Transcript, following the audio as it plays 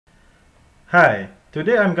Hi,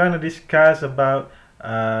 today I'm going to discuss about,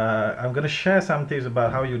 I'm going to share some tips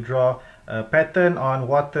about how you draw a pattern on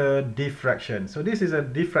water diffraction. So this is a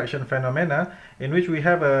diffraction phenomena in which we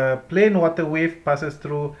have a plain water wave passes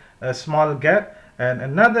through a small gap and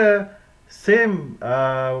another same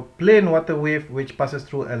plain water wave which passes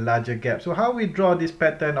through a larger gap. So how we draw this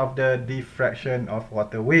pattern of the diffraction of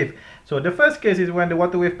water wave? So the first case is when the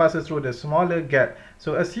water wave passes through the smaller gap.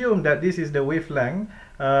 So assume that this is the wavelength,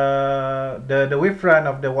 the wavefront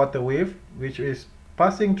of the water wave, which is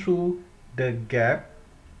passing through the gap.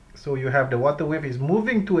 So you have the water wave is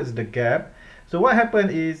moving towards the gap. So what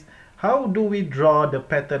happened is, how do we draw the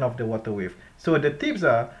pattern of the water wave? So the tips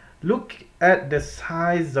are, look at the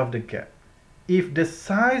size of the gap. If the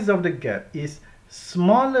size of the gap is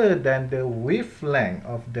smaller than the wavelength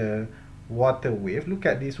of the water wave, look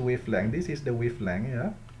at this wavelength. This is the wavelength,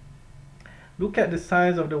 yeah. Look at the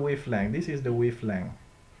size of the wavelength. This is the wavelength.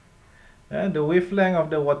 The wavelength of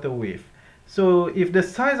the water wave. So if the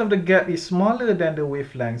size of the gap is smaller than the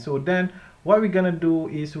wavelength, so then what we're going to do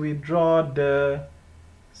is we draw the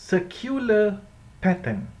circular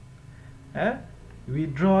pattern. We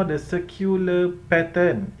draw the circular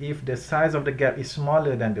pattern if the size of the gap is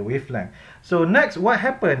smaller than the wavelength. So next, what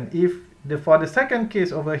happened if for the second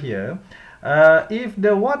case over here, if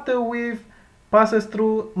the water wave passes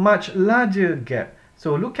through much larger gap?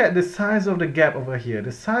 So look at the size of the gap over here.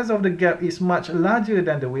 The size of the gap is much larger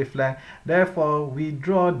than the wavelength. Therefore, we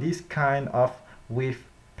draw this kind of wave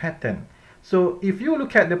pattern. So if you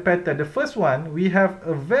look at the pattern, the first one, we have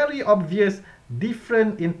a very obvious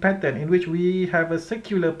difference in pattern in which we have a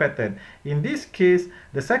circular pattern. In this case,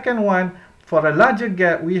 the second one, for a larger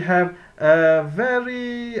gap, we have a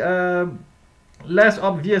very less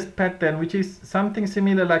obvious pattern, which is something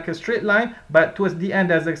similar like a straight line, but towards the end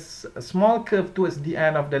there's a small curve towards the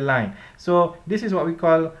end of the line. So this is what we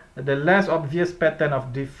call the less obvious pattern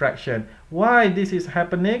of diffraction. Why this is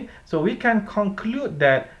happening? So we can conclude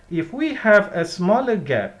that if we have a smaller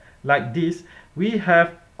gap like this, we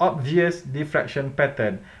have obvious diffraction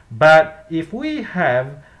pattern. But if we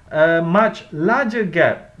have a much larger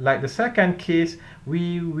gap like the second case,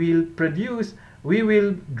 we will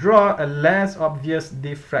draw a less obvious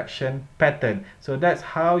diffraction pattern. So that's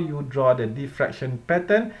how you draw the diffraction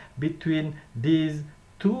pattern between these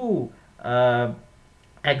two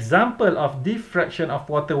example of diffraction of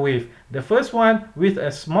water wave. The first one with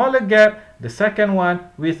a smaller gap, the second one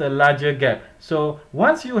with a larger gap. So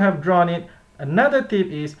once you have drawn it, another tip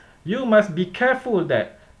is you must be careful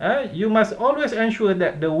that you must always ensure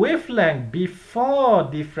that the wavelength before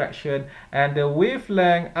diffraction and the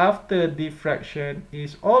wavelength after diffraction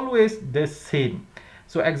is always the same.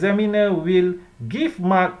 So examiner will give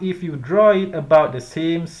mark if you draw it about the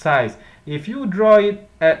same size. If you draw it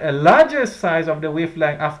at a larger size of the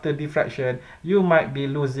wavelength after diffraction, you might be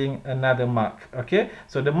losing another mark. Okay,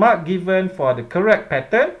 so the mark given for the correct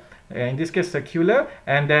pattern, in this case circular,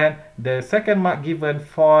 and then the second mark given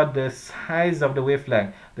for the size of the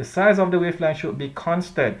wavelength. The size of the wavelength should be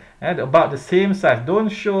constant and about the same size. Don't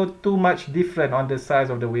show too much difference on the size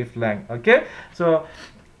of the wavelength. Okay, so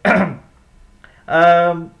I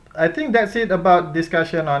think that's it about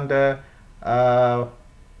discussion on the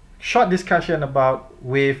short discussion about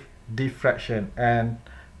wave diffraction, and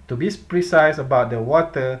to be precise about the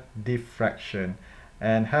water diffraction.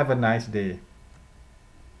 And have a nice day.